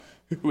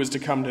who is to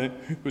come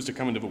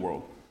into the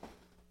world.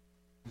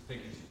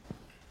 Thank you.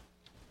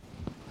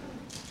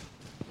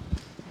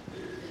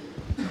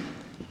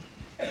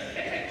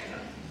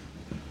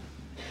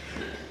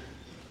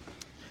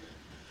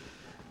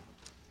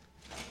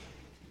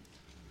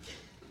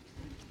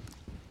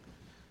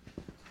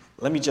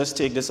 Let me just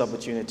take this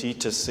opportunity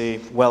to say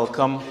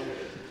welcome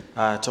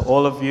to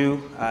all of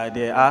you.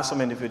 There are some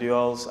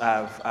individuals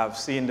I've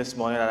seen this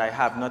morning that I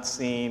have not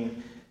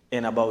seen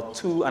in about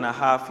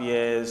 2.5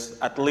 years,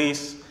 at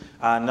least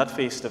not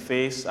face to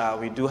face.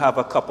 We do have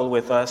a couple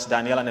with us,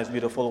 Daniel and his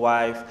beautiful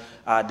wife.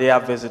 They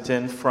are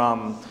visiting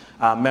from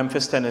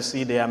Memphis,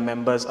 Tennessee. They are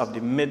members of the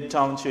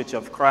Midtown Church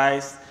of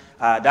Christ.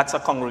 That's a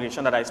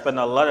congregation that I spent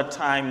a lot of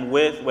time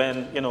with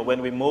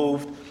when we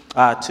moved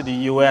to the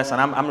U.S.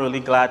 And I'm really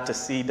glad to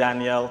see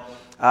Daniel.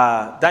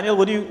 Daniel,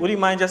 would you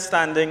mind just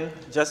standing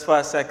just for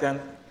a second?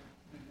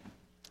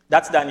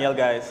 That's Daniel,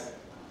 guys.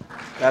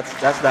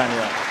 That's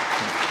Daniel.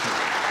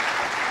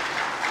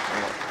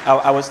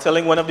 I was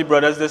telling one of the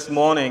brothers this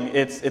morning,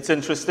 it's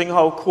interesting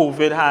how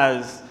COVID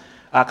has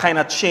kind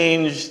of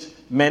changed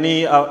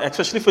many,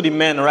 especially for the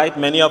men, right?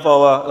 Many of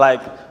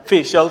our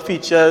facial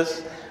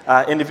features.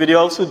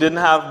 Individuals who didn't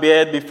have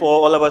beard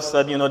before, all of a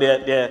sudden,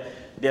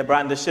 they're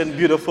brandishing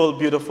beautiful,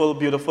 beautiful,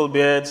 beautiful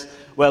beards.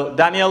 Well,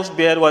 Daniel's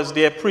beard was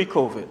there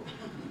pre-COVID.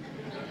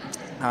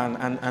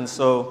 And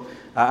so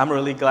I'm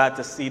really glad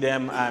to see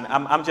them. And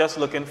I'm just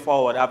looking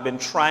forward. I've been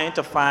trying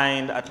to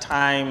find a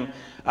time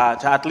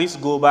to at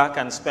least go back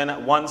and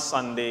spend one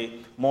Sunday,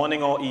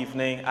 morning or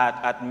evening,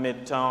 at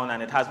Midtown.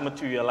 And it has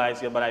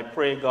materialized here, but I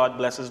pray God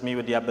blesses me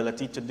with the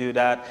ability to do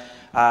that.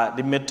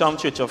 The Midtown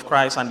Church of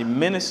Christ and the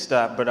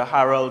minister, Brother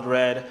Harold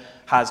Red,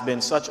 has been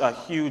such a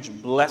huge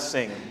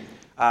blessing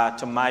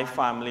to my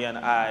family and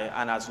I.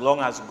 And as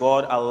long as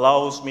God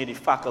allows me the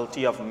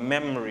faculty of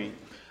memory,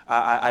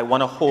 I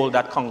want to hold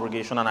that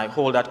congregation, and I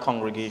hold that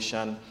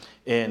congregation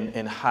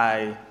in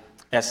high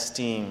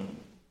esteem.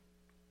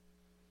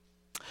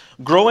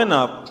 Growing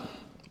up,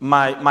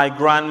 my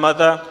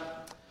grandmother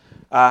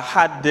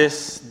had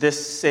this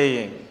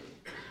saying.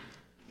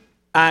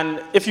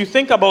 And if you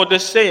think about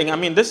this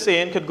saying, this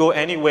saying could go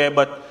anywhere,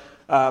 but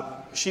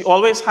she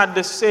always had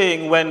this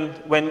saying,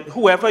 when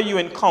whoever you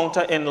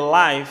encounter in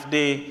life,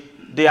 they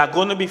are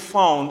going to be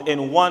found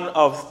in one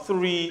of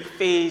three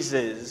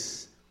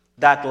phases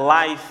that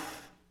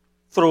life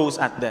throws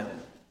at them.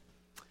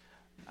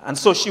 And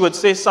so she would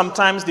say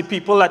sometimes the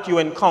people that you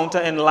encounter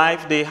in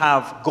life, they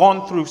have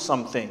gone through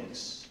some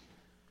things.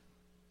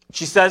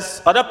 She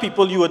says other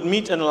people you would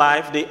meet in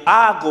life, they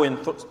are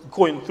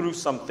going through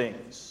some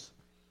things.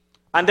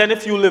 And then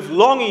if you live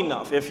long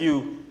enough, if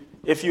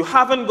you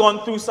haven't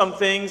gone through some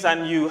things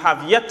and you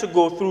have yet to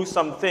go through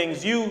some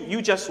things,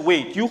 you just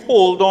wait. You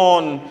hold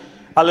on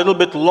a little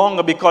bit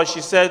longer, because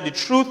she said the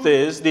truth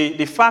is,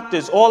 the fact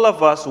is, all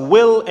of us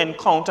will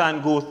encounter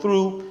and go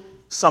through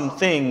some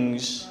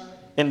things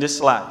in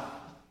this life.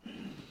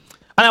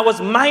 And I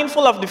was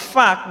mindful of the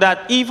fact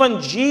that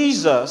even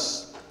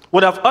Jesus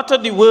would have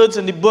uttered the words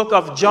in the book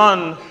of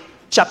John,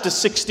 chapter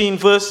 16,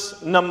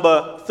 verse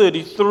number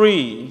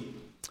 33,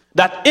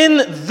 that in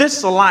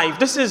this life,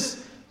 this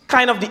is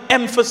kind of the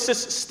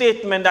emphasis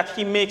statement that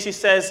he makes. He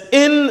says,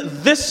 in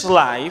this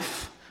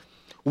life,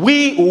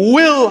 we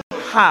will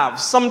have,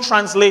 some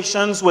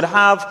translations would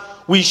have,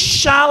 we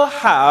shall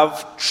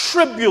have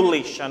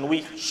tribulation,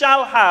 we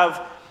shall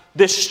have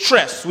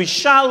distress, we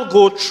shall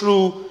go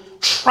through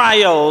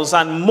trials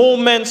and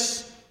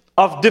moments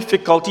of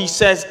difficulty. He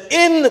says,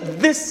 in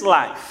this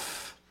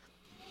life,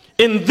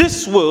 in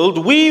this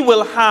world, we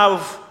will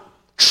have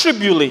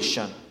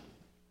tribulation.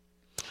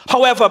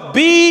 However,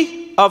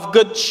 be of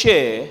good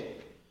cheer,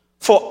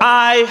 for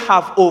I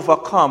have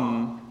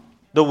overcome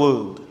the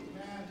world.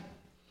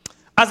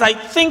 As I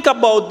think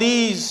about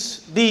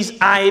these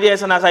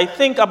ideas, and as I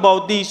think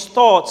about these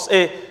thoughts,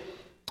 a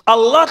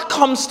lot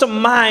comes to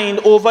mind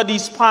over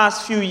these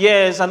past few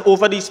years and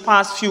over these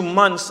past few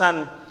months,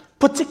 and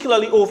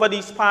particularly over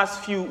these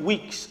past few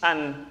weeks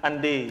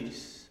and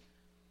days.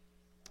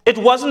 It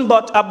wasn't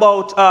but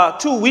about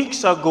 2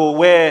 weeks ago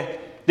where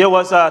there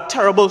was a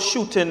terrible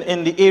shooting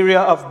in the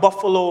area of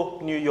Buffalo,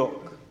 New York.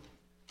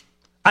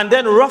 And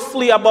then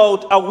roughly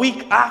about a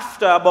week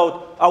after,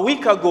 about a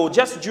week ago,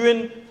 just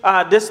during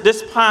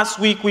this past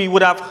week, we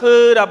would have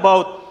heard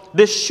about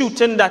this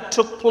shooting that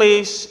took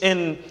place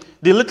in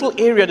the little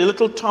area, the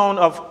little town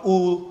of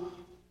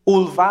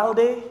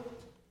Uvalde,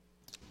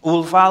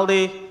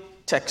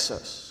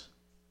 Texas.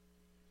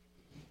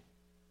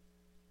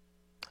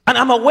 And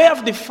I'm aware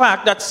of the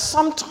fact that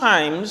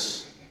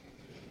sometimes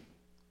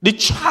the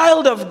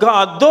child of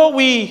God, though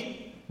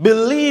we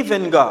believe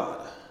in God,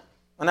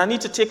 and I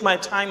need to take my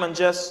time and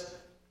just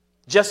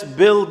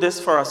build this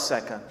for a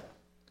second.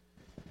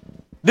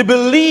 The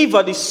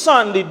believer, the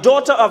son, the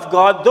daughter of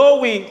God,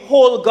 though we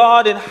hold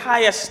God in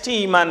high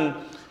esteem and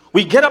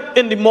we get up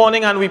in the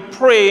morning and we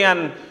pray,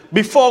 and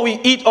before we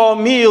eat our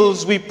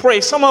meals, we pray.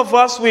 Some of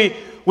us, we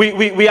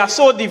are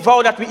so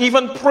devout that we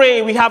even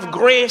pray. We have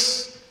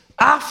grace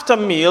after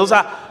meals.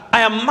 I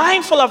am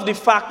mindful of the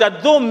fact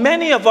that though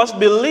many of us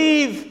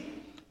believe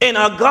in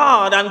a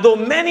God, and though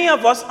many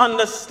of us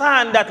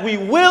understand that we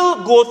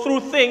will go through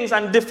things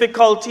and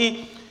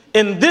difficulty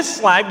in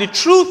this life, the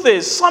truth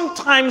is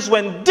sometimes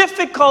when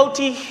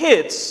difficulty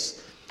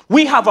hits,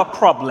 we have a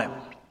problem.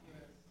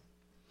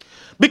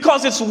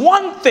 Because it's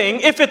one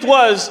thing if it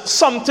was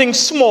something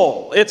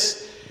small.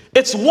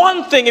 It's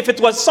one thing if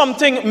it was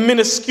something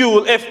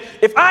minuscule.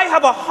 If I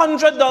have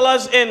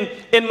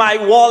 $100 in my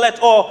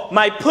wallet or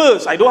my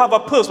purse, I don't have a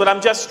purse, but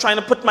I'm just trying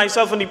to put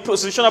myself in the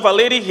position of a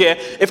lady here.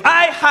 If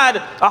I had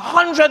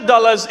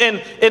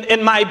 $100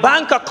 in my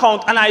bank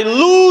account and I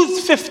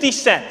lose 50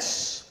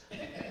 cents,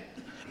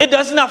 it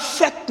doesn't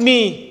affect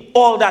me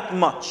all that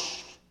much.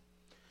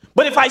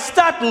 But if I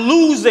start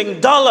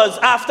losing dollars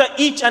after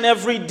each and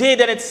every day,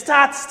 then it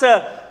starts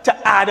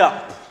to add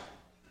up.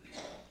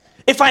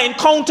 If I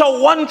encounter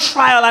one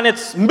trial and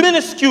it's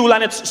minuscule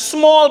and it's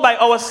small by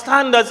our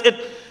standards,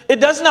 it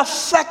doesn't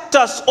affect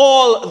us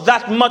all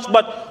that much.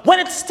 But when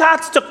it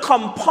starts to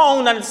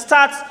compound and it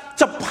starts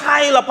to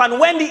pile up, and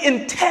when the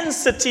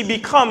intensity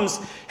becomes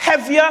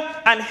heavier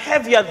and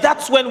heavier,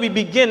 that's when we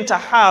begin to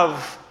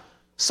have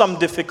some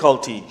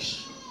difficulties.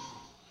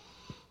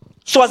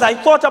 So as I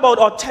thought about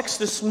our text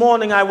this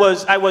morning, I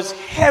was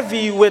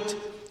heavy with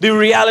the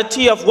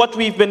reality of what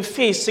we've been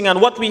facing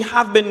and what we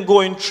have been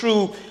going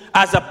through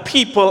as a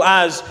people,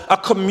 as a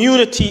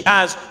community,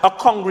 as a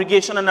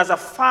congregation, and as a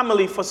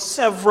family for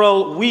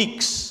several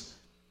weeks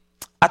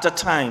at a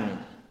time.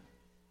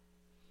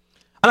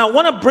 And I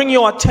want to bring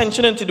your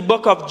attention into the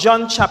book of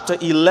John chapter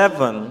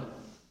 11,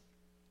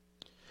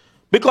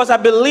 because I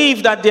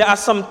believe that there are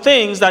some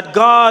things that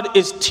God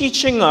is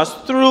teaching us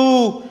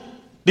through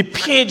the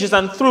pages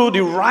and through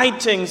the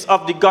writings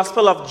of the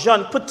Gospel of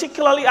John,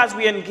 particularly as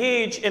we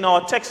engage in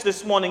our text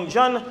this morning,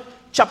 John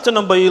chapter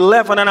number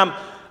 11. And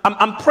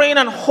I'm praying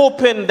and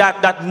hoping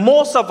that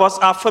most of us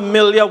are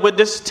familiar with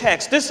this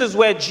text. This is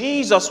where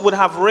Jesus would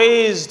have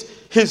raised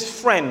his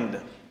friend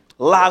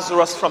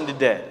Lazarus from the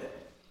dead.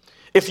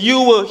 If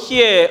you were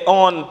here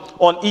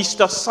on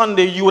Easter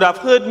Sunday, you would have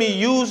heard me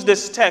use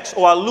this text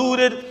or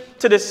alluded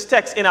to this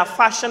text in a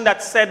fashion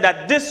that said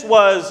that this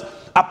was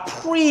a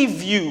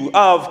preview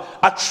of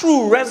a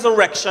true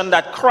resurrection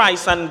that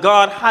Christ and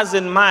God has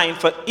in mind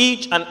for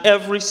each and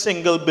every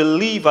single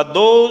believer,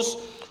 those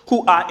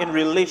who are in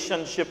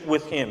relationship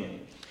with him.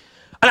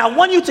 And I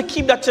want you to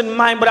keep that in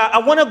mind, but I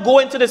want to go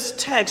into this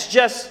text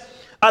just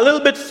a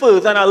little bit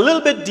further and a little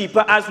bit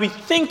deeper as we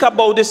think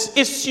about this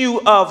issue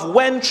of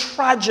when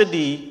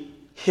tragedy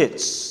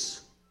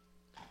hits.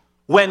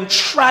 When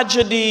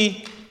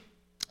tragedy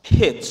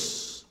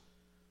hits,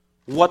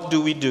 what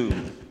do we do?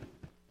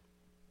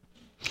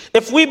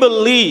 If we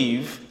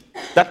believe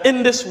that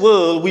in this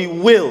world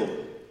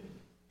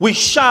we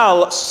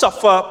shall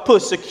suffer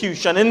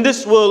persecution, in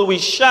this world we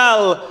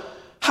shall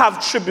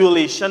have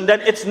tribulation, then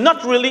it's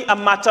not really a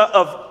matter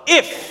of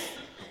if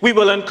we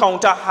will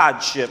encounter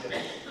hardship.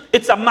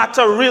 It's a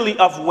matter really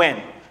of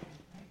when.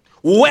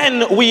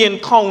 When we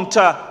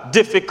encounter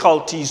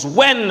difficulties,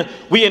 when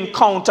we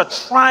encounter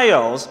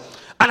trials.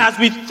 And as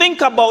we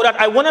think about that,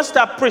 I want us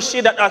to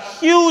appreciate that a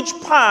huge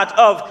part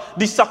of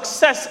the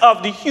success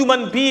of the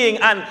human being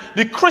and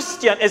the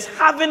Christian is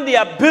having the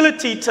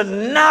ability to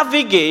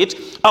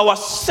navigate our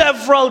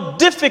several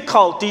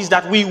difficulties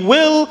that we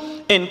will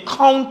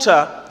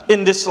encounter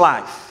in this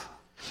life.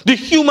 The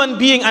human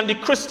being and the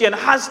Christian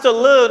has to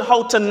learn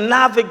how to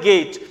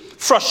navigate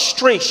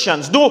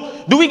frustrations. Do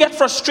we get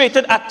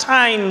frustrated at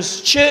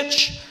times,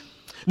 church?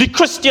 The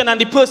Christian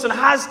and the person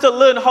has to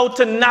learn how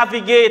to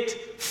navigate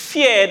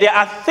fear. There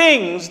are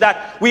things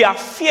that we are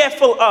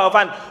fearful of,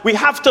 and we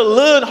have to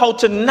learn how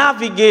to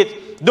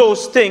navigate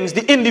those things.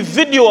 The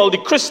individual, the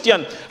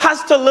Christian,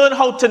 has to learn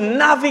how to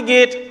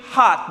navigate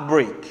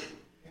heartbreak.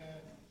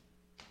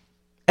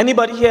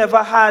 Anybody here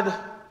ever had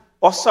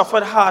or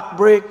suffered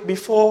heartbreak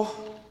before?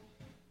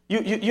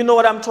 You know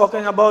what I'm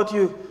talking about.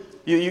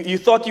 You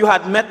thought you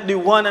had met the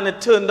one, and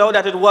it turned out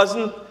that it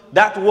wasn't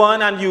that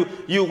one, and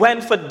you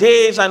went for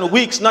days and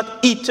weeks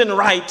not eating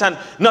right and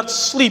not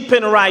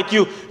sleeping right.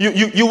 You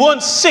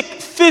weren't sick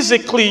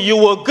physically, you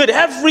were good,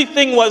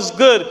 everything was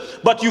good,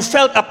 but you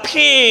felt a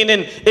pain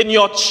in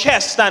your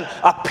chest and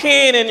a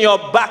pain in your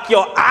back,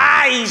 your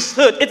eyes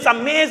hurt. It's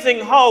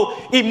amazing how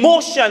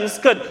emotions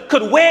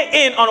could weigh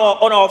in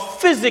on our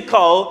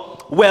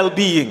physical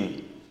well-being.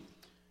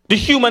 The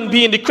human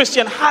being, the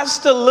Christian, has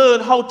to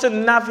learn how to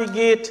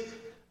navigate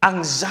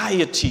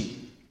anxiety.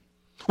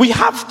 We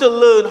have to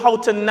learn how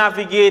to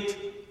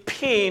navigate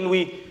pain.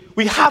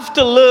 We have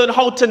to learn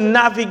how to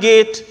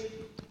navigate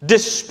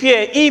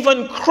despair.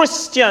 Even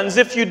Christians,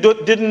 if you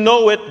didn't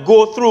know it,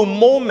 go through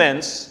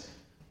moments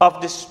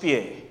of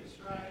despair.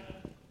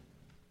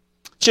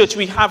 Church,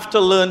 we have to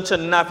learn to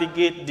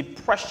navigate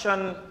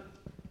depression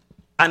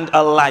and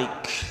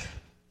alike.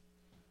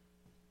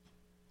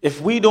 If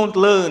we don't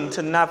learn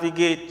to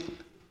navigate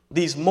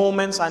these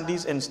moments and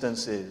these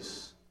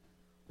instances,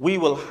 we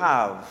will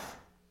have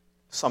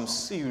some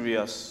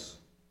serious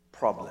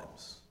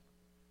problems.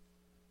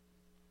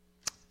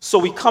 So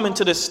we come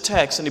into this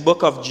text in the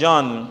book of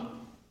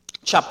John,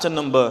 chapter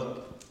number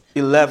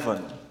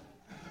 11.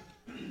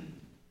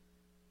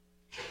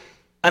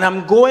 And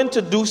I'm going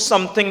to do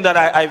something that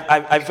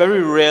I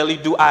very rarely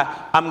do.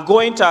 I'm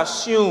going to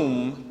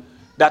assume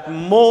that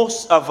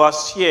most of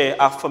us here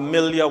are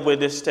familiar with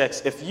this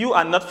text. If you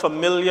are not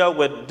familiar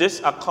with this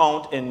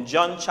account in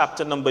John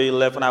chapter number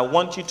 11, I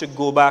want you to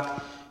go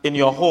back in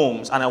your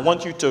homes and I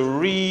want you to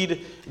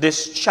read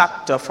this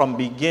chapter from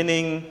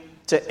beginning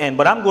to end.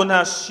 But I'm going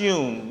to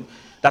assume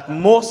that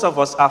most of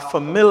us are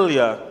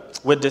familiar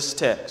with this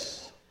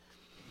text.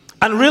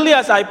 And really,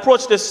 as I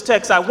approach this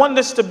text, I want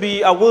this to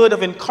be a word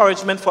of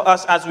encouragement for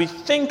us as we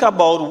think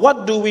about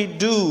what do we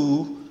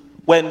do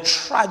when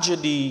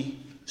tragedy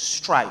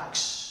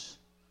strikes.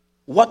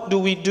 What do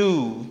we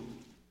do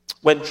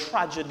when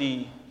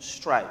tragedy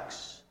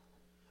strikes?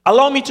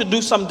 Allow me to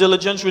do some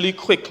diligence really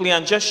quickly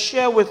and just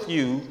share with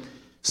you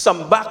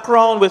some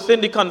background within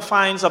the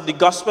confines of the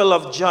Gospel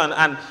of John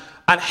and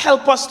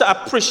help us to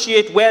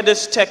appreciate where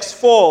this text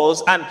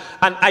falls. And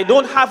I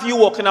don't have you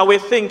walking away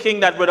thinking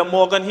that Brother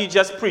Morgan, he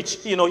just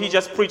preached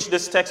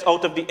this text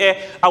out of the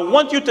air. I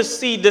want you to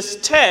see this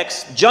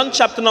text, John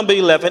chapter number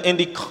 11, in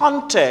the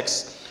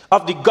context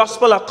of the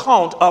gospel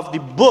account of the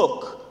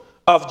book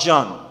of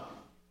John.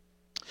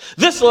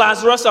 This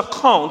Lazarus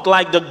account,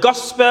 like the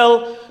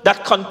gospel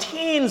that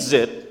contains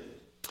it,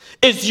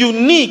 is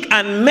unique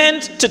and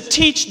meant to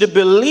teach the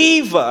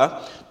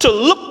believer to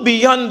look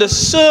beyond the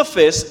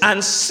surface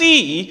and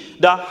see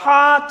the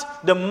heart,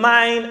 the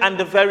mind, and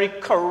the very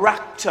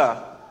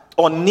character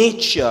or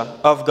nature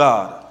of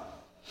God.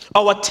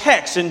 Our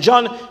text in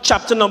John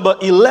chapter number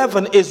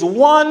 11 is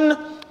one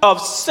of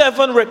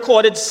 7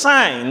 recorded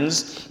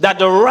signs that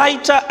the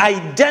writer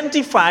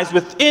identifies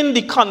within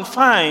the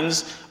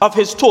confines of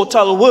his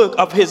total work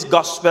of his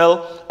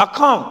gospel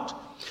account.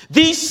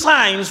 These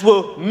signs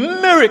were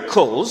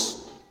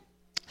miracles,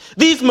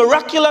 these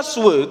miraculous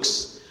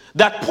works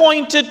that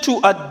pointed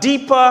to a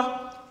deeper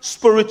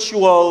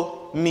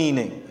spiritual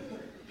meaning.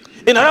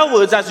 In other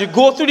words, as you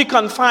go through the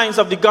confines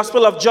of the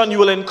Gospel of John, you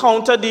will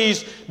encounter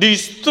these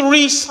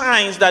 3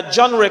 signs that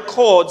John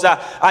records.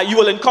 You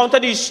will encounter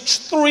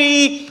these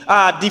 3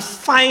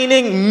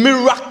 defining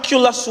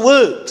miraculous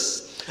works.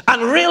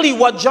 And really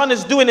what John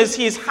is doing is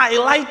he is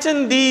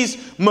highlighting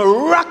these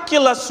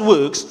miraculous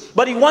works,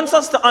 but he wants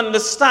us to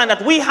understand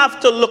that we have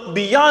to look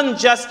beyond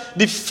just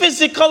the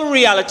physical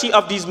reality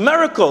of these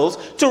miracles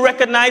to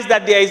recognize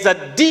that there is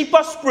a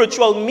deeper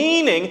spiritual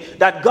meaning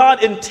that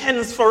God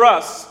intends for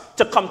us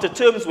to come to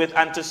terms with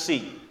and to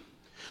see.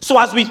 So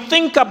as we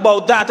think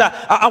about that,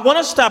 I want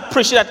us to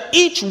appreciate that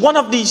each one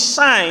of these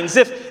signs,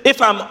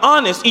 if I'm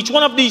honest, each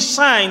one of these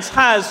signs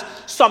has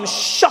some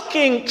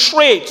shocking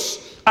traits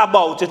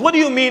about it. What do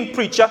you mean,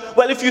 preacher?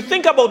 Well, if you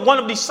think about one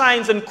of the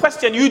signs in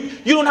question, you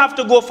don't have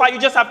to go far. You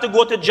just have to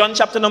go to John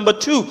chapter number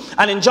 2.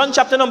 And in John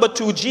chapter number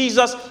 2,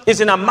 Jesus is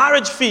in a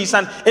marriage feast.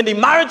 And in the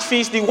marriage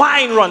feast, the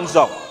wine runs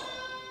out.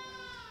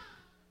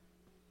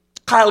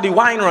 Kyle, the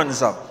wine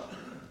runs out.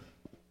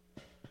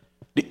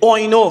 The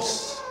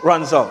oinos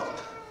runs out.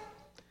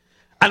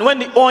 And when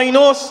the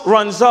oinos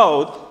runs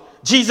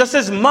out,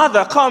 Jesus'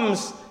 mother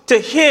comes to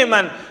him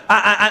and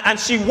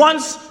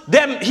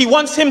he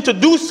wants him to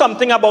do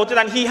something about it,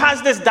 and he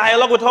has this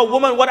dialogue with her.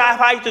 Woman, what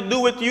have I to do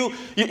with you?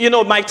 You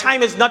know, my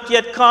time is not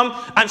yet come.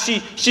 And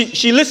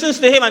she listens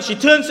to him, and she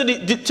turns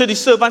to the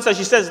servants and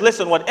she says,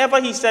 listen, whatever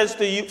he says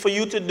to you for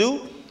you to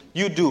do,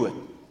 you do it.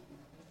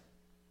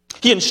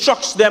 He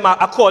instructs them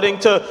according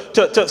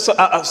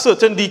to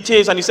certain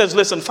details, and he says,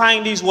 listen,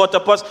 find these water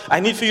pots.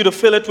 I need for you to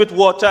fill it with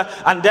water,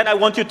 and then I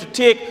want you to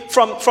take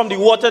from the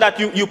water that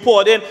you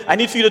poured in, I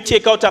need for you to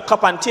take out a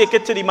cup and take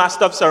it to the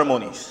master of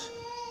ceremonies.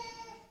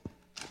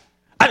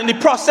 And in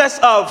the process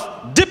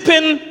of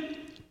dipping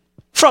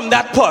from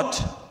that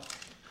pot,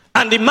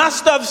 and the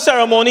master of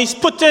ceremonies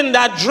putting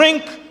that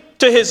drink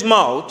to his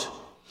mouth,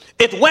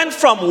 it went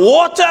from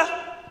water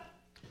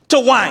to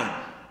wine.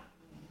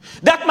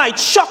 That might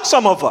shock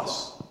some of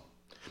us.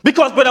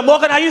 Because, Brother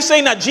Morgan, are you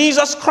saying that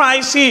Jesus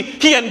Christ,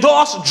 he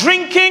endorsed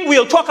drinking?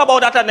 We'll talk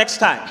about that next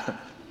time.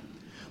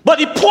 But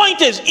the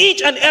point is,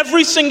 each and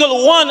every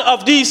single one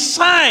of these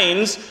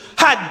signs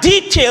had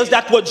details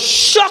that would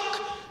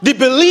shock the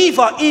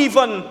believer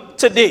even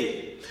today.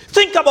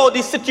 Think about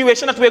the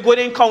situation that we're going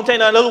to encounter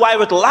in a little while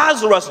with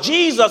Lazarus.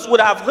 Jesus would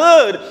have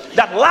heard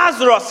that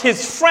Lazarus,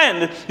 his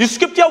friend, the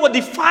scripture would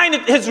define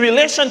it, his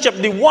relationship,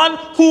 the one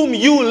whom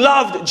you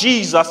loved,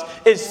 Jesus,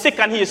 is sick,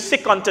 and he is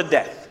sick unto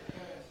death.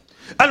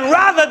 And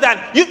rather than,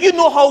 you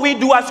know how we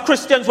do as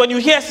Christians when you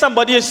hear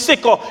somebody is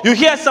sick or you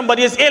hear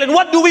somebody is ailing,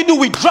 what do?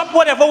 We drop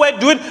whatever we're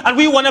doing and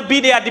we want to be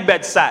there at the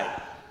bedside.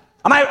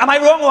 Am I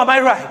wrong or am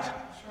I right?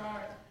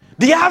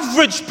 The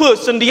average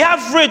person, the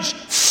average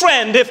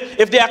friend,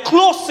 if they are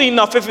close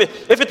enough,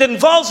 if it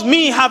involves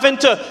me having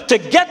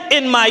to get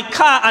in my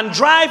car and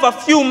drive a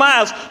few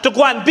miles to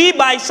go and be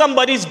by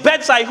somebody's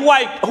bedside who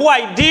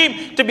I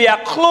deem to be a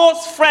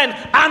close friend,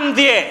 I'm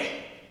there.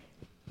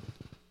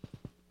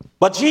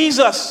 But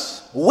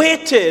Jesus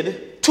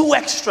waited 2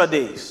 extra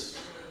days.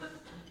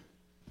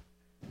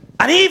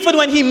 And even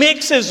when he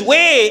makes his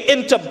way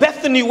into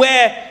Bethany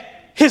where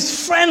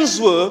his friends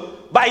were,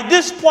 by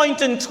this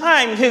point in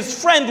time,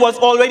 his friend was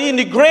already in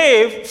the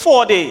grave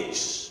 4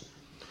 days.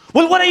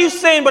 Well, what are you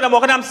saying, Brother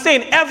Morgan? I'm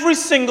saying every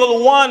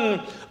single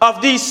one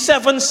of these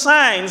 7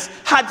 signs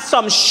had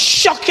some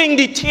shocking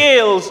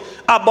details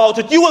about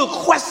it. You will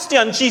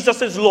question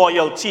Jesus'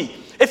 loyalty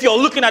if you're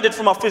looking at it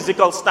from a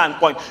physical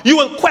standpoint. You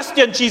will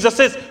question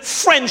Jesus'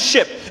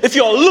 friendship if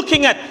you're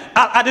looking at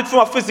it from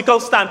a physical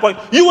standpoint.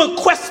 You will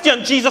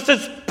question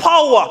Jesus'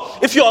 power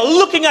if you're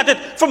looking at it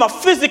from a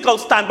physical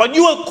standpoint.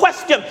 You will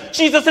question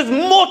Jesus'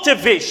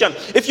 motivation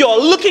if you're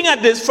looking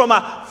at this from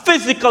a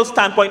physical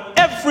standpoint.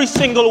 Every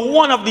single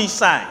one of these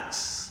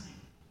signs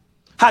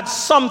had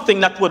something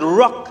that would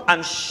rock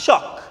and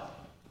shock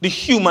the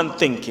human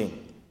thinking.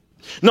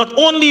 Not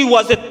only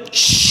was it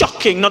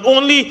shocking, not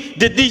only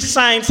did these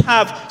signs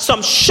have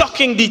some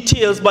shocking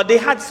details, but they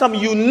had some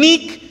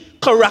unique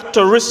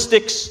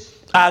characteristics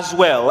as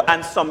well,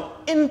 and some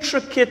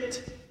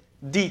intricate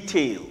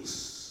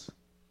details.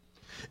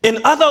 In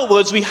other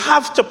words, we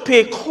have to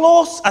pay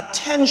close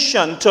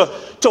attention to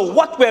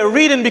what we're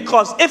reading,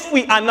 because if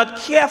we are not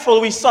careful,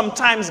 we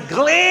sometimes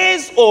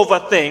glaze over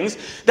things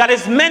that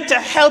is meant to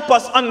help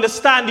us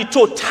understand the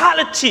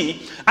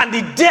totality and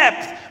the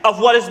depth of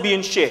what is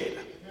being shared.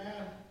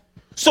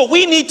 So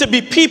we need to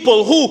be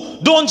people who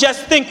don't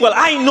just think, well,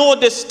 I know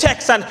this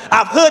text and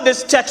I've heard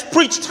this text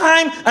preached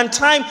time and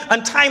time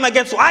and time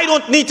again, so I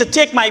don't need to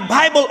take my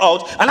Bible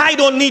out and I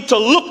don't need to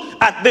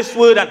look at this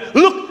word and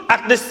look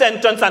at this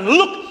sentence and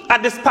look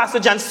at this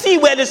passage and see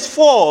where this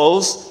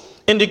falls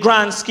in the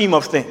grand scheme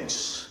of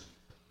things.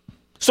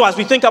 So as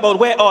we think about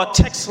where our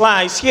text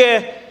lies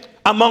here,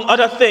 among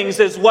other things,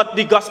 is what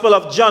the Gospel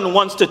of John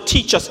wants to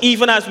teach us.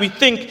 Even as we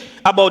think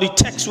about the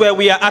text where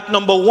we are at,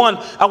 number 1,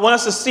 I want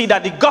us to see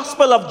that the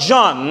Gospel of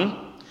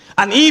John,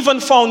 and even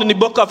found in the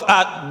book of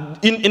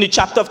in the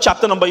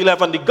chapter number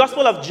 11, the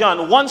Gospel of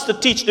John wants to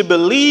teach the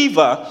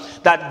believer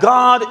that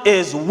God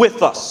is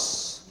with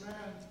us.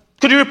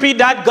 Could you repeat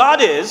that?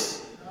 God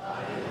is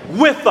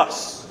with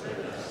us.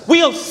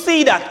 We'll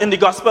see that in the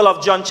Gospel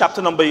of John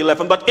chapter number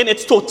 11, but in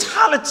its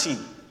totality,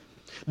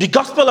 the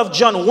Gospel of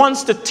John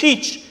wants to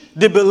teach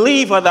the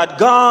believer that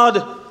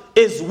God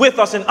is with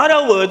us. In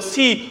other words,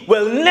 he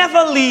will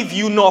never leave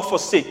you nor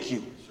forsake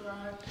you.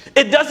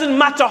 It doesn't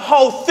matter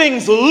how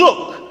things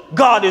look,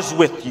 God is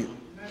with you.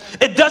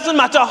 It doesn't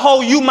matter how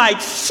you might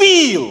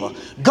feel,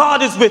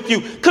 God is with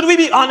you. Could we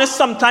be honest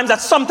sometimes that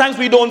sometimes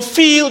we don't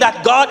feel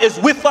that God is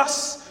with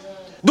us?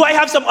 Do I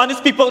have some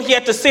honest people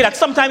here to say that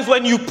sometimes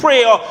when you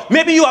pray, or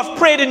maybe you have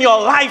prayed in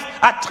your life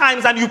at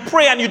times and you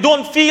pray and you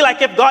don't feel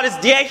like if God is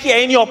there here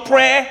in your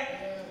prayer?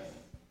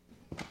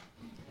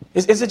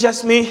 Is it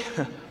just me?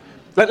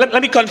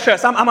 Let me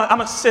confess,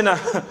 I'm a sinner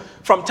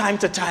from time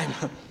to time.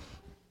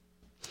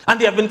 And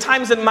there have been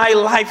times in my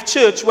life,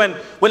 church, when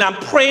I'm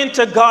praying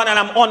to God and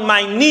I'm on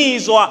my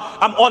knees, or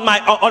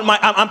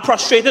I'm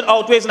prostrated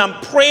outways and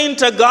I'm praying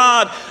to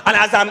God, and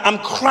as I'm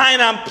crying,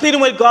 I'm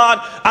pleading with God,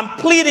 I'm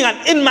pleading,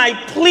 and in my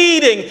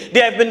pleading,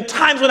 there have been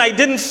times when I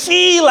didn't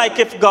feel like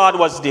if God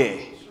was there.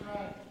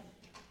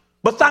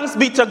 But thanks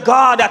be to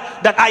God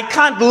that I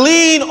can't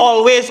lean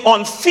always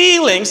on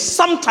feelings.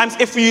 Sometimes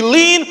if you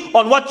lean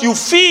on what you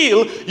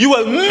feel, you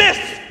will miss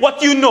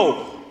what you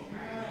know.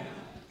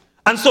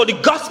 And so the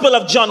Gospel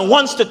of John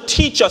wants to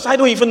teach us. I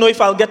don't even know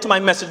if I'll get to my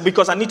message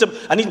because I need,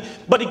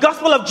 but the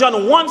Gospel of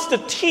John wants to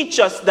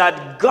teach us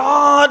that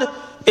God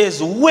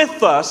is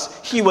with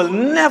us. He will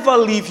never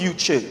leave you,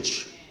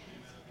 church,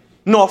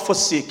 nor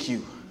forsake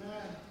you.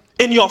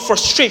 In your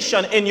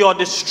frustration, in your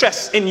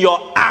distress, in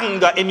your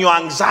anger, in your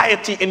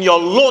anxiety, in your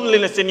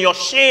loneliness, in your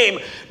shame,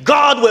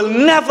 God will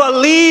never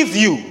leave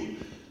you,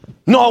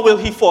 nor will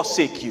he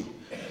forsake you.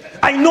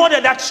 I know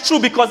that that's true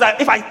because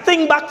if I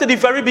think back to the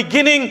very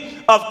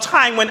beginning of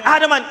time when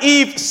Adam and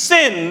Eve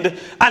sinned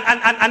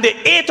and they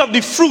ate of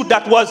the fruit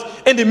that was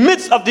in the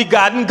midst of the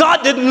garden,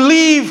 God didn't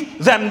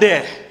leave them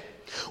there.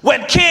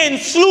 When Cain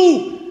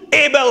slew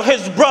Abel,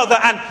 his brother,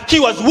 and he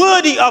was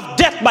worthy of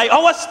death by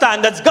our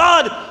standards,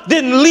 God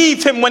didn't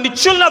leave him. When the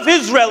children of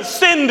Israel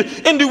sinned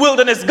in the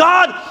wilderness,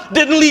 God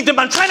didn't leave them.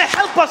 I'm trying to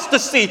help us to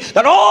see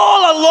that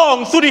all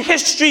along through the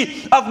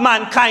history of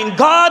mankind,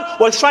 God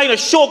was trying to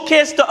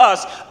showcase to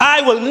us, I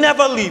will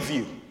never leave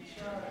you,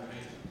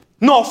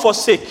 nor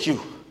forsake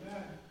you.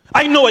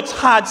 I know it's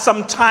hard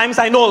sometimes.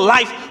 I know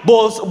life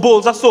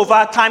bowls us over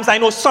at times. I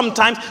know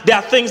sometimes there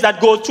are things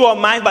that go through our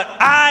mind, but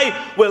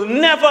I will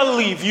never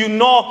leave you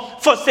nor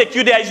forsake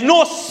you. There is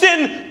no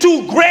sin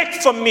too great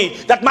for me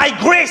that my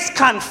grace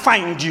can't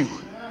find you.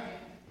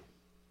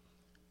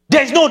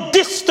 There is no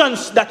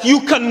distance that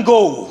you can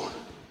go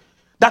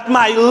that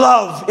my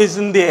love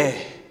isn't there.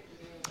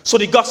 So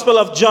the Gospel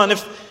of John,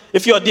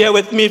 if you're there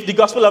with me, if the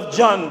Gospel of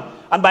John,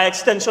 and by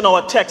extension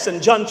our text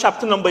in John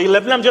chapter number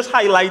 11, I'm just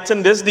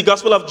highlighting this. The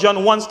Gospel of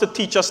John wants to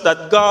teach us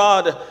that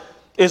God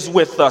is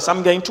with us.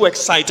 I'm getting too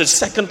excited.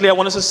 Secondly, I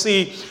want us to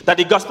see that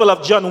the Gospel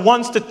of John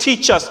wants to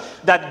teach us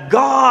that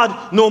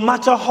God, no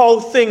matter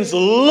how things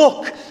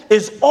look,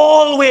 is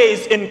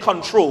always in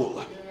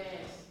control.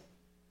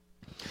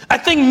 I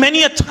think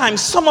many a time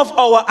some of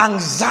our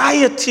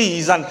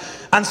anxieties and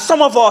And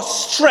some of our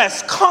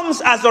stress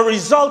comes as a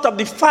result of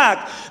the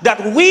fact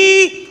that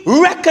we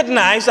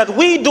recognize that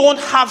we don't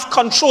have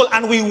control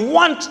and we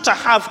want to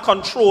have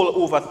control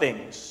over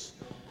things.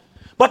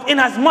 But in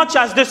as much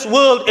as this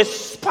world is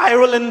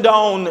spiraling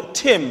down,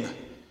 Tim,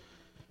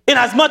 in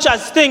as much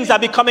as things are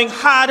becoming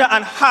harder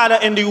and harder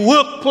in the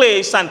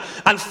workplace and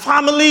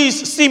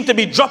families seem to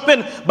be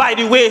dropping by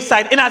the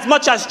wayside, in as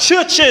much as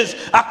churches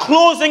are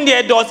closing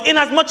their doors, in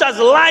as much as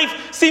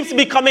life seems to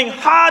be becoming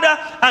harder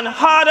and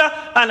harder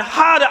and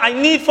harder, I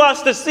need for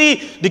us to see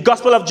the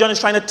Gospel of John is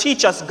trying to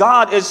teach us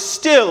God is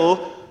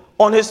still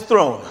on his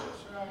throne.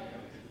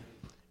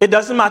 It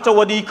doesn't matter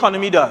what the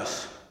economy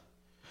does.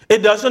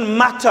 It doesn't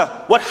matter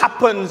what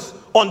happens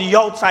on the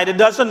outside. It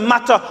doesn't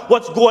matter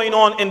what's going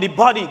on in the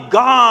body.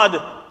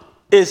 God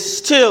is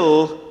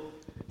still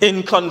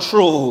in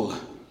control.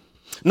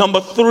 Number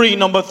three,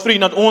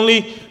 not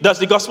only does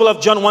the Gospel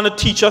of John want to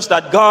teach us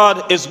that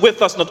God is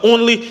with us, not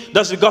only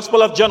does the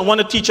Gospel of John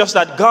want to teach us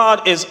that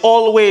God is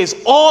always,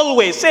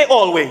 say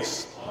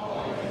always.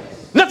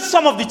 Not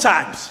some of the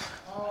times,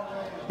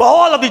 but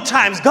all of the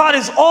times. God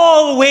is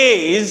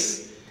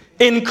always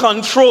in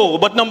control.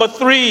 But number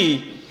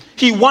three,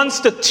 he wants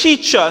to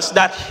teach us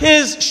that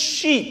his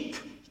sheep,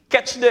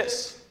 catch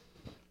this,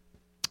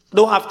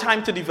 don't have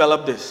time to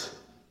develop this.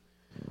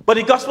 But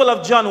the Gospel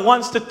of John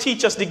wants to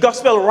teach us, the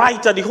Gospel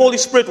writer, the Holy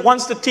Spirit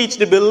wants to teach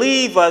the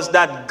believers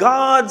that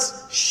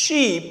God's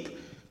sheep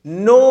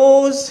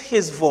knows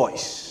his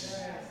voice.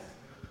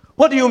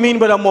 What do you mean,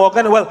 Brother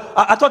Morgan? Well,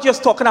 I thought you were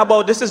talking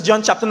about, this is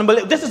John chapter number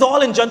 11. This is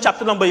all in John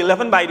chapter number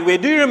 11, by the way.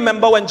 Do you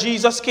remember when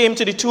Jesus came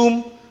to the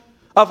tomb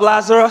of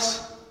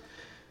Lazarus?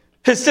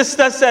 His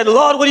sister said,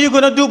 Lord, what are you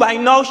going to do? By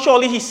now,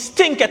 surely he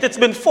stinketh. It's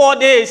been 4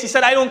 days. He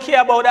said, I don't care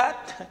about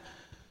that.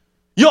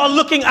 You're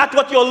looking at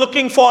what you're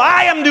looking for.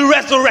 I am the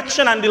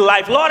resurrection and the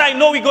life. Lord, I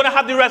know we're going to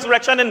have the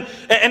resurrection in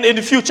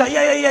the future.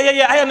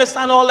 Yeah. I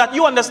understand all that.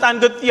 You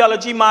understand good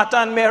theology, Martha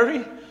and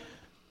Mary.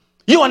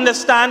 You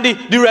understand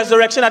the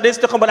resurrection that is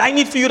to come. But I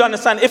need for you to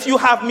understand, if you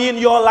have me in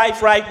your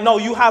life right now,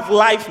 you have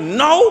life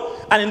now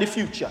and in the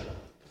future.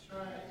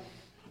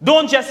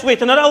 Don't just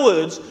wait. In other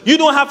words, you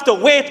don't have to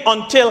wait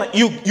until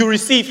you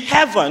receive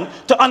heaven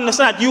to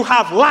understand that you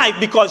have life,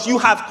 because you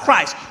have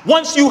Christ.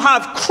 Once you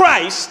have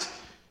Christ,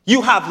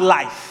 you have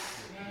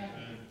life.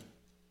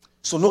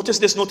 So notice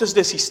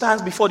this. He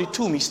stands before the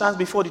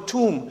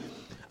tomb.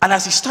 And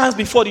as he stands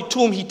before the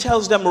tomb, he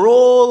tells them,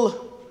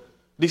 roll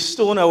the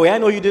stone away. I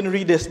know you didn't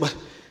read this, but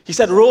he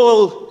said,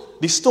 roll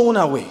the stone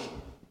away.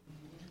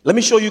 Let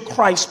me show you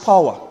Christ's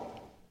power.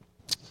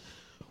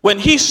 When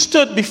he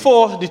stood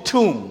before the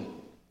tomb,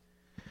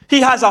 he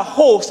has a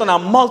host and a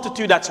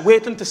multitude that's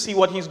waiting to see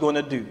what he's going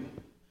to do.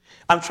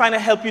 I'm trying to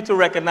help you to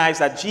recognize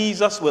that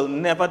Jesus will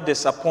never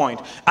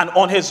disappoint. And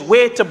on his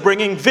way to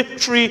bringing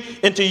victory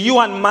into you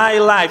and my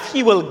life,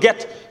 he will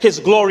get his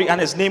glory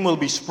and his name will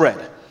be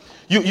spread.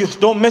 You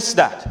don't miss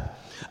that.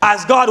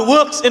 As God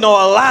works in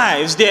our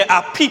lives, there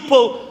are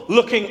people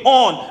looking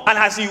on. And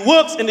as he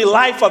works in the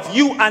life of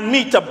you and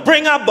me to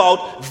bring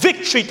about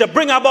victory, to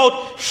bring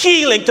about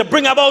healing, to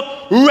bring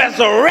about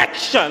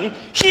resurrection,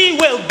 he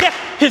will get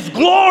his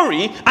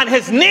glory and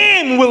his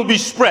name will be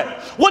spread.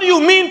 What do you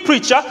mean,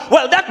 preacher?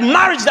 Well, that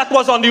marriage that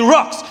was on the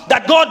rocks,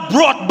 that God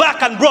brought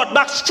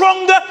back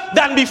stronger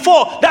than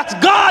before, that's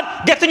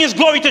God getting his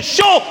glory to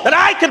show that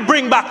I can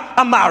bring back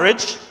a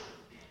marriage.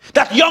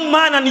 That young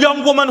man and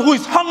young woman who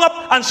is hung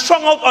up and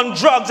strung out on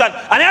drugs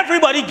and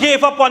everybody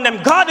gave up on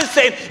them. God is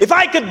saying, if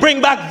I could bring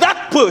back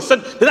that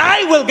person, then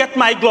I will get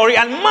my glory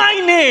and my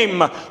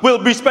name will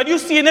be spread. You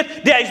see in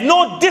it, there is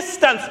no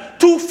distance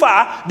too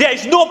far. There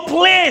is no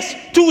place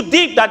too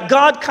deep that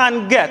God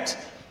can get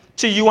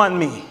to you and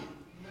me.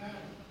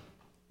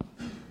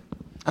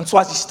 And so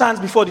as he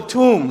stands before the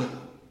tomb,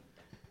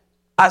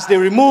 as they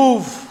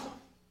remove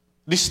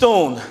the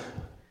stone,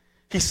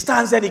 he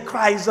stands there and he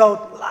cries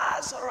out,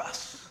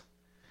 Lazarus.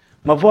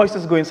 My voice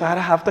is going, so I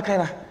have to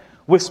kind of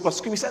whisper,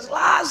 scream. He says,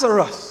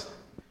 Lazarus,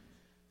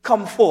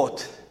 come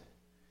forth.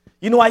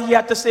 You know why he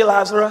had to say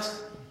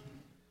Lazarus?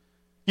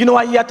 You know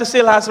why he had to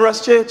say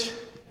Lazarus, church?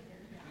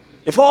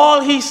 If all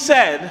he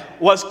said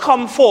was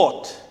come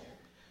forth,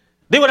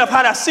 they would have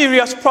had a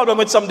serious problem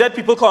with some dead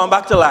people coming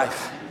back to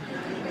life.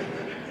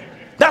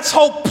 That's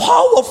how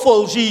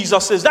powerful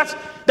Jesus is.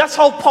 That's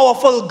how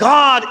powerful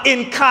God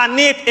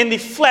incarnate in the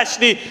flesh,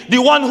 the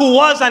one who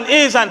was and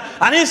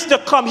is to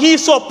come.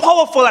 He's so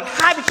powerful that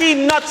had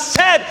he not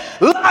said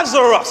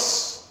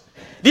Lazarus,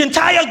 the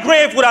entire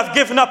grave would have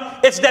given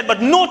up its dead.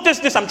 But notice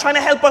this, I'm trying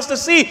to help us to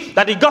see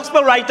that the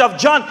gospel writer of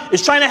John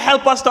is trying to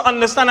help us to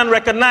understand and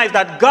recognize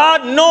that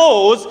God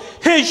knows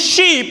his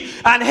sheep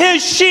and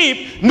his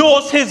sheep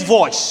knows his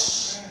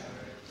voice.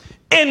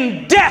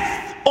 In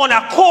death, on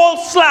a cold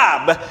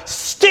slab,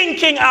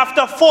 stinking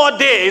after 4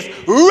 days,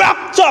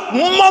 wrapped up,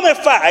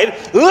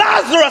 mummified,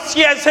 Lazarus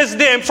hears his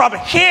name from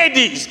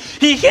Hades.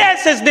 He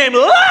hears his name,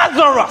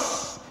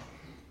 Lazarus.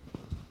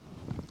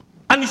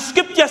 And the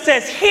scripture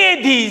says,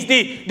 Hades,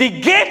 the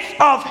gates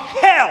of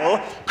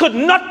hell, could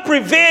not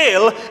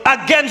prevail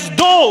against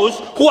those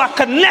who are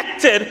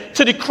connected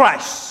to the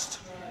Christ.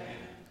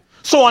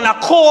 So on a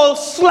cold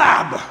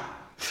slab,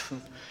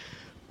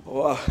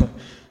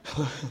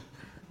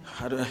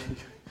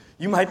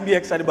 you might be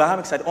excited, but I'm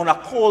excited. On a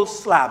cold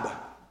slab.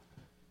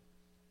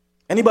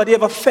 Anybody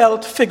ever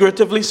felt,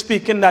 figuratively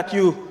speaking, that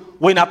you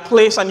were in a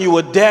place and you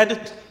were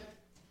dead?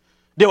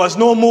 There was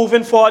no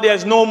moving forward,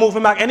 there's no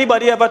moving back.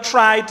 Anybody ever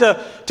tried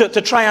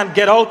to try and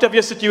get out of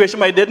your situation,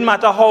 but it didn't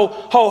matter how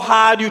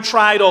hard you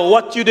tried or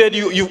what you did,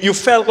 you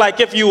felt like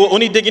if you were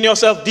only digging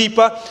yourself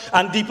deeper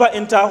and deeper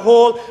into a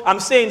hole. I'm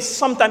saying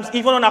sometimes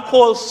even on a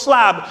cold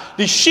slab,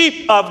 the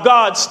sheep of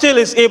God still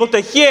is able to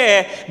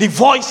hear the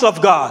voice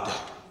of God.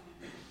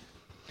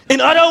 In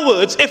other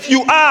words, if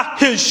you are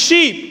his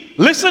sheep,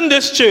 listen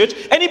this church,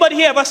 anybody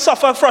here ever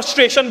suffer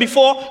frustration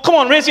before? Come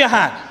on, raise your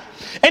hand.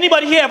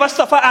 Anybody here ever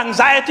suffered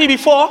anxiety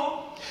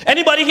before?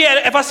 Anybody here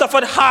ever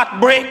suffered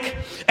heartbreak?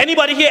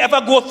 Anybody here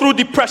ever go through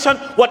depression?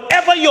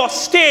 Whatever your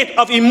state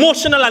of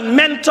emotional and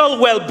mental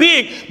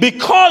well-being,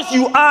 because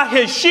you are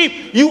his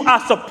sheep, you are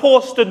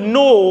supposed to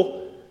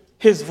know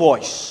his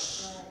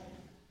voice.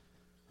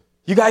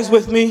 You guys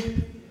with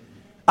me?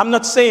 I'm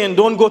not saying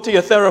don't go to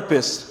your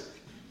therapist.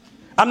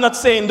 I'm not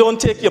saying don't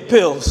take your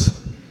pills.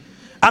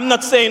 I'm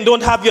not saying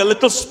don't have your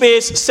little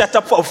space set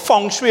up for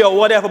feng shui or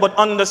whatever, but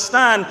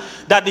understand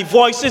that the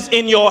voices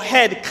in your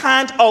head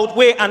can't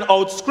outweigh and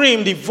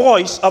outscream the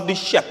voice of the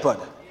shepherd.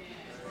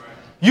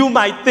 You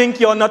might think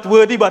you're not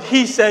worthy, but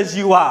he says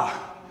you are.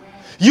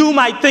 You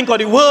might think, or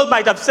the world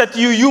might have said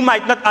to you, you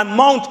might not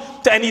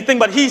amount to anything,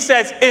 but he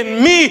says,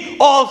 in me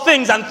all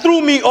things and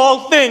through me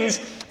all things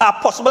are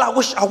possible. I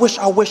wish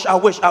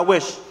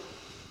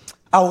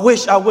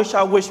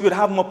we would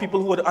have more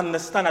people who would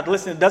understand that.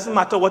 Listen, it doesn't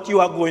matter what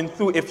you are going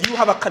through. If you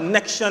have a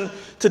connection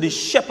to the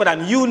shepherd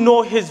and you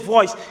know his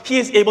voice, he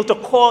is able to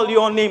call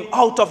your name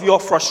out of your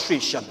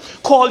frustration.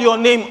 Call your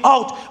name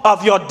out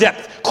of your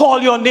depth.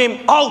 Call your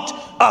name out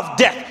of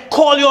death.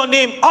 Call your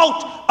name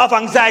out of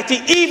anxiety.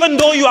 Even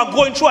though you are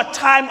going through a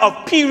time of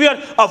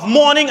period of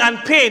mourning and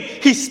pain,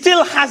 he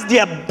still has the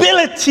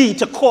ability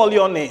to call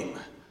your name.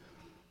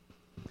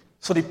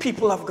 So the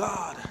people of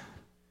God,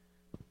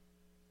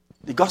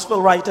 the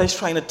gospel writer is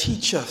trying to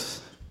teach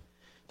us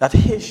that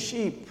his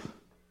sheep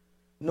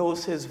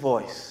knows his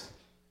voice.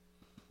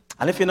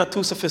 And if you're not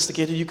too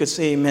sophisticated, you could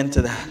say amen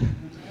to that.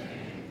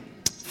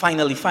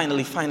 Finally,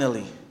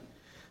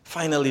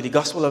 the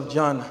Gospel of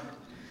John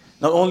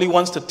not only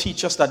wants to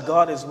teach us that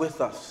God is with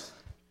us.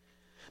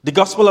 The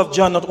Gospel of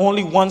John not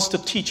only wants to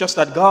teach us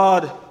that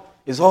God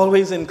is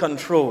always in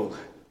control.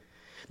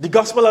 The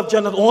Gospel of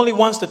John not only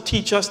wants to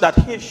teach us that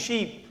his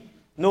sheep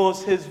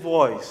knows his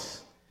voice.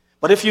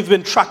 But if you've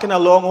been tracking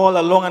along all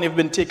along and you've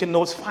been taking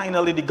notes,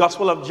 finally the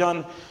Gospel of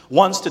John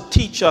wants to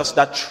teach us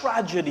that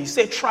tragedy,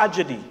 say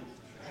tragedy,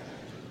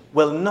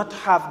 will not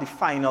have the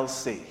final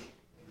say.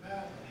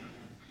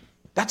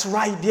 That's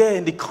right there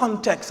in the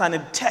context and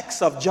in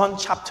text of John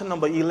chapter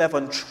number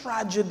 11.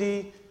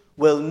 Tragedy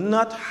will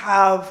not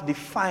have the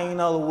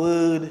final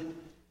word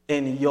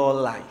in your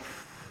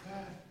life.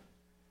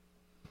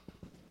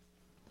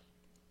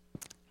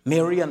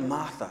 Mary and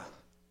Martha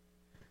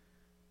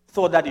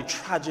thought that the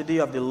tragedy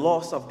of the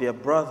loss of their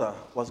brother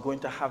was going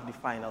to have the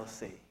final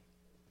say.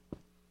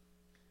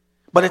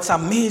 But it's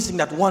amazing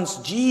that once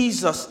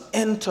Jesus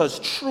enters,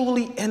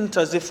 truly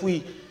enters, if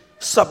we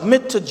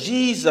submit to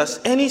Jesus,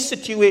 any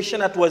situation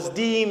that was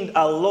deemed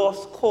a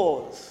lost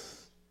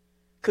cause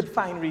could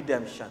find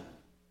redemption.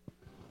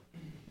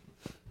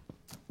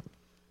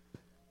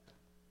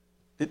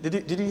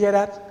 Did you hear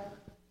that?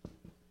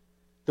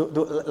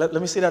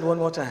 Let me say that one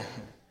more time.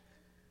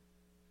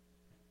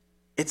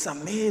 It's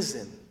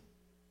amazing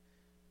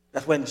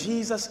that when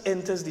Jesus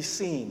enters the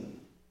scene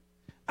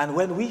and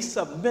when we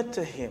submit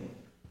to him,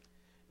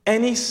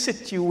 any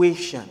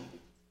situation,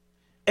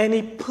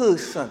 any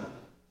person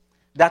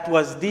that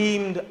was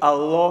deemed a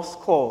lost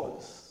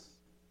cause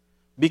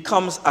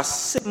becomes a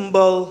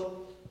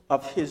symbol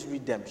of his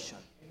redemption.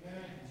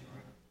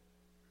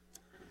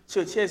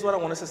 So here's what I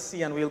want us to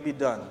see and we'll be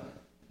done.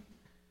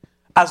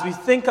 As we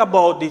think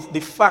about the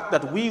fact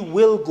that we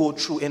will go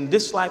through, in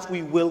this life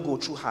we will go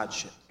through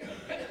hardship.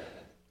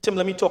 Tim,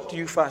 let me talk to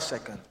you for a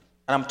second.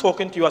 And I'm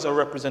talking to you as a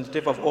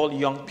representative of all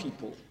young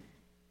people.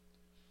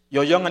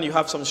 You're young and you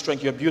have some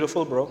strength. You're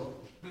beautiful, bro.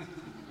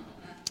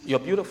 You're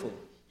beautiful.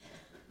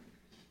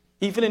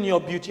 Even in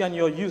your beauty and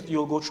your youth,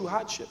 you'll go through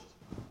hardship.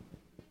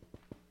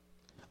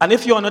 And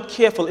if you're not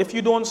careful, if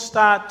you don't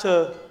start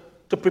to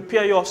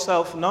prepare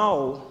yourself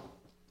now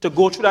to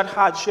go through that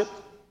hardship,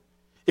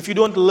 if you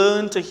don't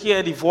learn to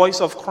hear the voice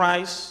of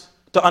Christ,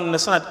 to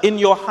understand that in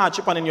your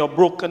hardship and in your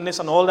brokenness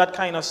and all that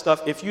kind of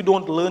stuff, if you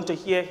don't learn to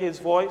hear his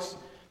voice,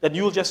 then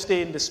you'll just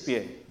stay in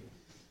despair.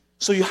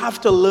 So you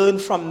have to learn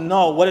from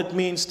now what it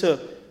means to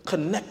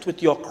connect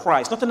with your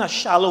Christ, not in a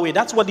shallow way.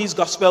 That's what these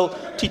gospel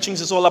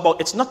teachings is all about.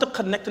 It's not to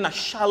connect in a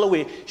shallow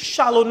way.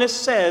 Shallowness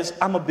says,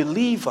 I'm a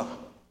believer.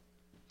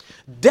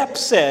 Depth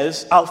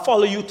says, I'll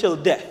follow you till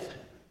death.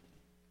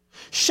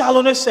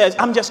 Shallowness says,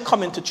 I'm just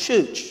coming to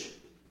church.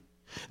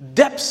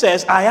 Depth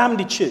says, I am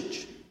the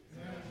church.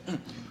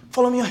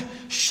 Follow me.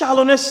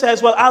 Shallowness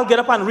says, well, I'll get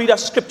up and read a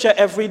scripture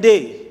every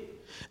day.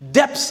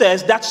 Depth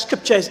says that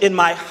scripture is in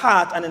my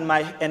heart and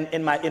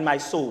in my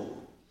soul.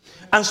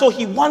 And so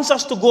he wants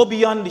us to go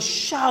beyond the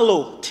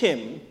shallow,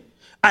 Tim,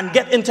 and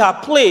get into a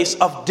place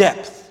of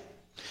depth.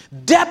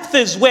 Depth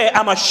is where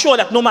I'm assured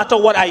that no matter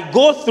what I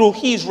go through,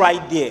 he's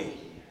right there.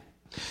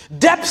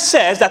 Depth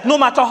says that no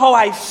matter how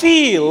I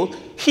feel,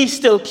 he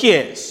still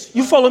cares.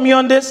 You follow me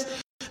on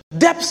this?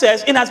 Depth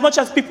says, in as much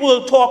as people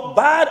will talk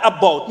bad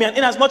about me, and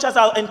in as much as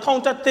I'll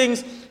encounter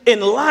things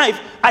in life,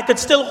 I could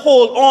still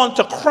hold on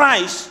to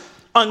Christ's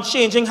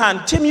unchanging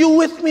hand. Tim, you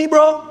with me,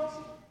 bro?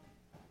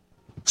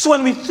 So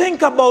when we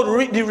think about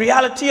the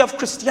reality of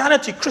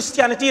Christianity,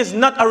 Christianity is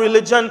not a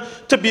religion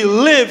to be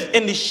lived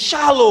in the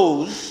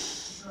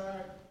shallows.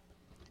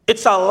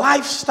 It's a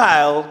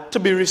lifestyle to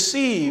be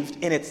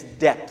received in its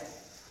depth.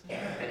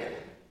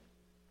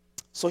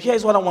 So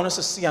here's what I want us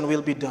to see and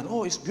we'll be done.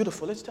 Oh, it's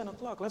beautiful. It's 10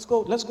 o'clock. Let's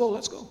go. Let's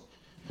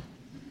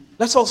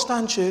all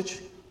stand, church.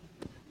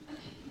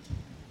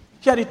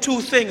 Here are the two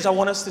things I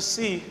want us to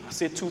see. I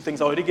say two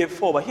things. I already gave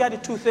four, but here are the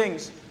two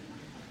things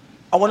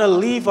I want to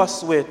leave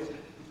us with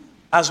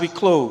as we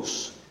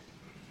close.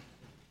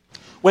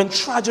 When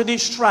tragedy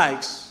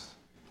strikes,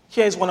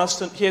 here's what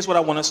I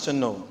want us to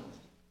know.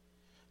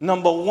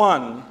 Number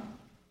one,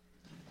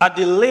 a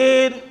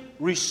delayed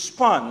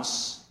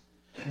response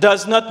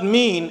does not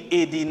mean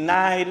a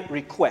denied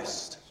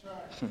request.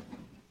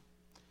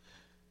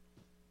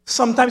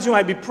 Sometimes you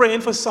might be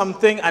praying for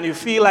something and you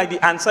feel like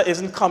the answer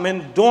isn't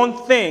coming.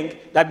 Don't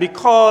think that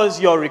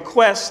because your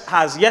request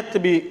has yet to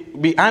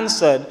be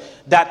answered,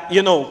 that,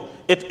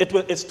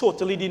 it's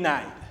totally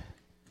denied.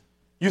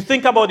 You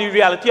think about the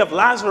reality of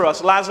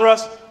Lazarus.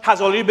 Lazarus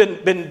has already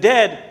been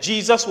dead.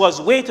 Jesus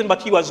was waiting,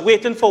 but he was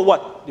waiting for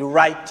what? The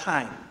right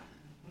time.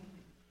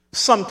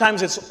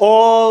 Sometimes it's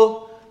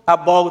all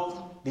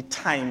about the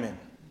timing.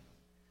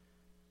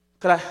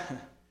 I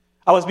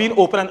was being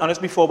open and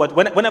honest before, but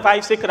whenever I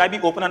say, could I be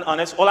open and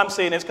honest, all I'm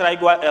saying is, could I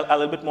go a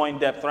little bit more in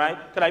depth, right?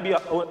 Could I be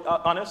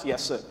honest?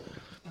 Yes, sir.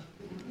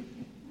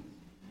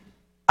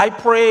 I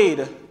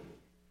prayed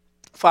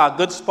for a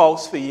good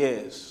spouse for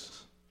years.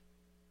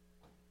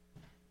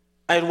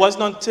 And it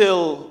wasn't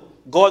until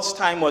God's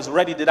time was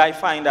ready did I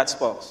find that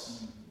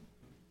spouse.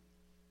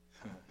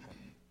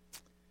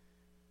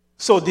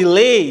 So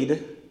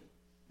delayed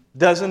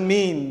doesn't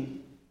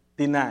mean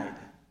denied.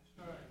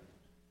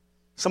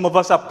 Some of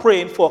us are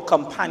praying for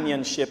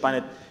companionship,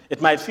 and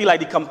it might feel like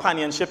the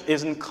companionship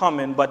isn't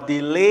coming, but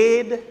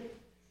delayed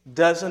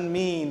doesn't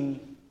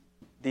mean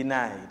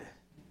denied.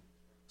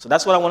 So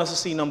that's what I want us to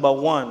see. Number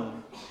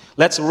one,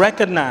 let's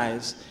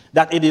recognize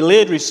that a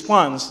delayed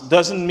response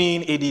doesn't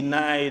mean a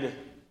denied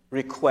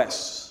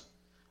request.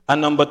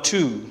 And number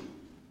two,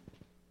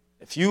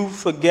 if you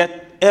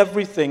forget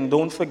everything,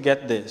 don't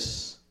forget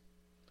this,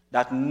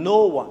 that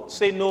no one,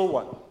 say no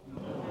one,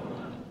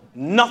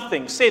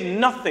 nothing, say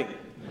nothing,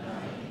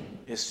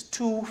 is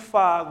too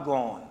far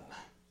gone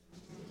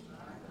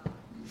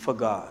for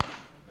God.